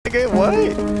Nigga, what?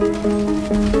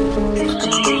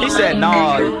 He said,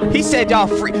 nah. He said y'all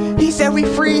free. He said we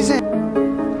freezing. I'm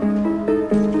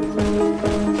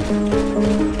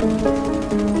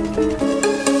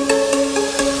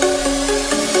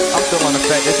still on the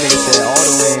fact this nigga said all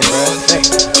the way, bro. Hey,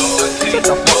 sit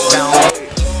the fuck down.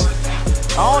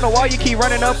 I don't know why you keep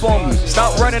running up on me.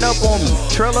 Stop running up on me.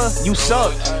 Trilla, you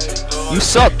suck. You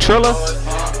suck, Trilla.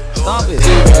 Stop it.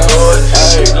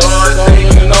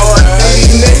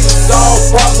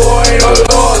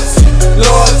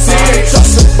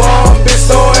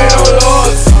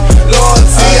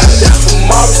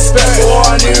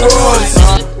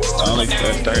 I'm like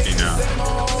 30 now.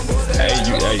 Hey,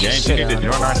 you ain't paid to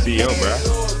join our CEO, bro.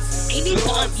 He needs to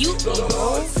unmute me,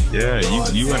 bro. Yeah,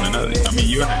 you in another. I mean,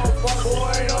 you in.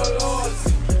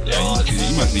 Yeah,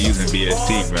 you must be using BST,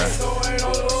 bro.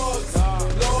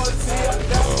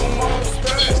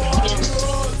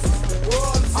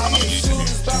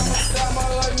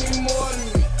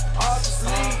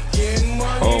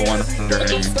 Oh,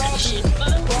 100.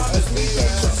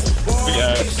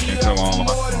 Yeah, come on.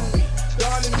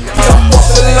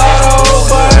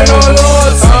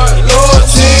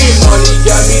 Money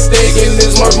got me thinking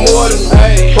this much more than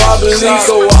me. Probably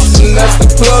so often that's the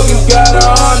plug you gotta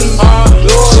honor me.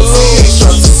 Loyalty ain't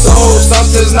trust your soul,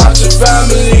 something's not your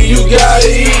family, you gotta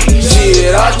eat.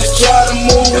 Shit, I just try to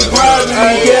move with gravity.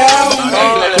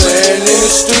 Playing in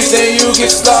the streets and you get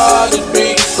started,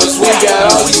 B. Cause we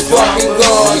got all these fucking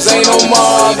guns, ain't no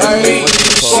mob in me.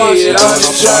 Shit, I'm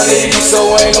just trying to eat, so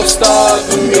ain't no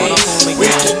starving me. We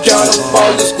can count up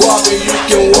all this guap and you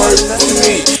can work for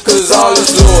me. Cause all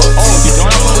is Lord. Oh, you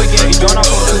doing off over again. You doing off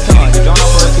over 2 times. You doing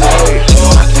off over 2 times.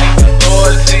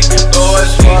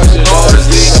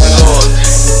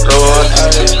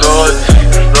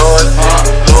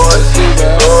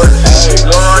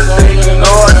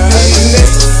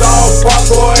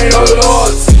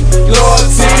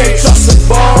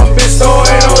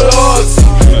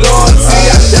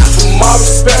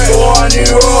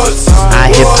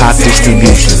 Hip-hop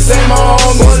distribution.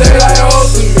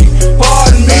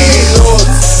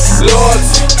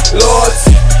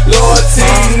 Loyalty,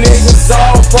 niggas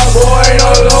all fuck, boy, ain't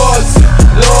no loyalty.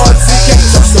 Loyalty, can't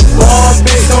trust a bomb,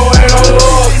 bitch, no, ain't no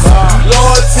loyalty.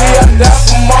 Loyalty, I die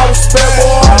for my respect,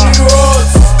 boy, I need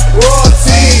royalty.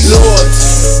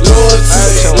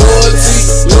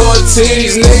 Loyalty,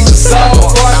 these niggas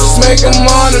all fuck, just make them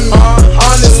honor me.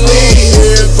 Honestly,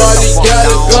 everybody got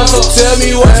a gun, so tell me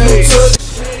what's new to the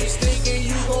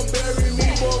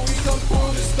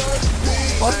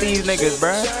fuck these niggas,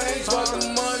 bruh.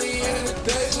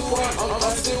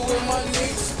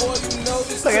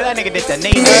 Look at that nigga did the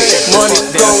name. Money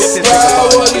goes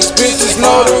power, these bitches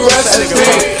know the recipe.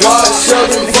 God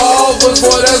shut revolvers,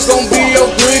 boy, that's gon' be your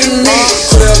greedy meat.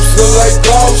 Clips look like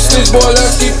ghosts, boy,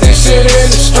 let's keep this shit in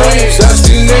the streets. That's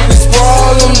these niggas'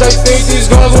 problem, they think these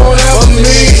guns won't ever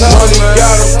meet. Money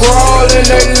got them crawling,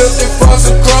 they looking for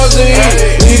some crumbs to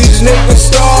eat. These niggas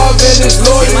starving, this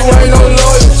loyal ain't no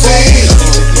loyalty.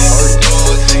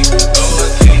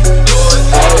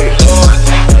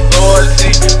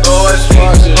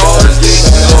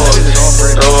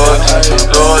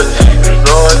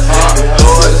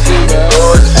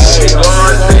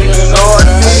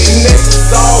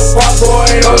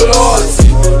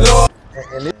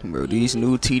 Bro, these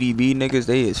new TDB niggas,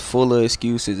 they is full of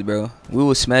excuses, bro. We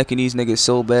was smacking these niggas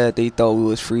so bad they thought we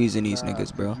was freezing these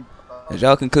niggas, bro. As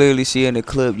y'all can clearly see in the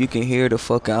clip, you can hear the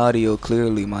fucking audio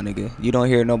clearly, my nigga. You don't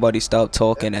hear nobody stop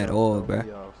talking at all, bro.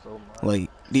 Like,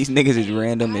 these niggas is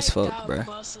random as fuck, bro.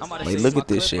 Like, look at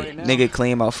this shit. Nigga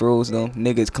claim I froze them.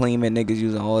 Niggas claiming niggas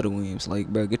using auto weaves. Like,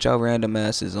 bro, get y'all random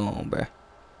asses on, bro.